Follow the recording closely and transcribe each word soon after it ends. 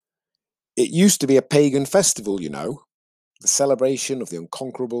It used to be a pagan festival, the celebration of the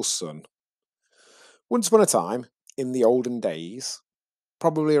unconquerable sun. Once upon a time, in the olden days,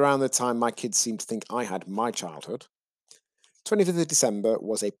 probably around the time my kids seem to think I had my childhood, 25th of December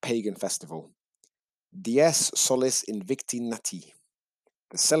was a pagan festival. Dies Solis Invicti Nati,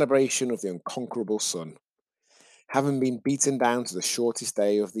 the celebration of the unconquerable sun. Having been beaten down to the shortest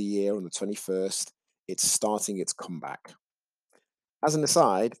day of the year on the 21st, it's starting its comeback. As an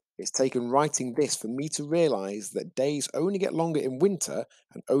aside, it's taken writing this for me to realise that days only get longer in winter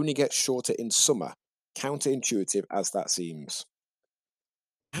and only get shorter in summer, counterintuitive as that seems.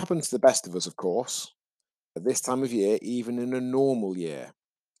 It happens to the best of us, of course, at this time of year, even in a normal year,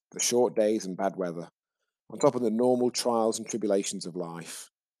 the short days and bad weather, on top of the normal trials and tribulations of life,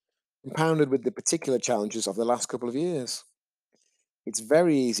 compounded with the particular challenges of the last couple of years. It's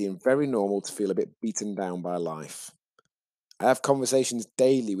very easy and very normal to feel a bit beaten down by life. I have conversations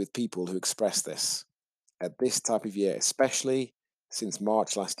daily with people who express this, at this type of year, especially since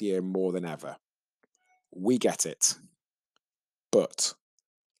March last year more than ever. We get it. But,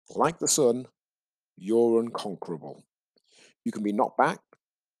 like the sun, you're unconquerable. You can be knocked back,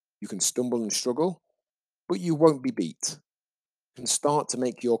 you can stumble and struggle, but you won't be beat. You can start to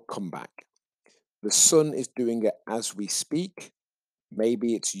make your comeback. The sun is doing it as we speak.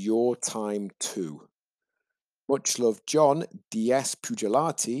 Maybe it's your time too. Much love, John Dies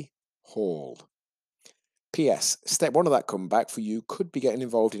Pugilati Hall. P.S. Step one of that comeback for you could be getting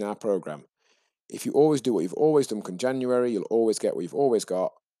involved in our programme. If you always do what you've always done come January, you'll always get what you've always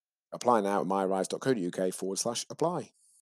got. Apply now at myrise.co.uk/apply.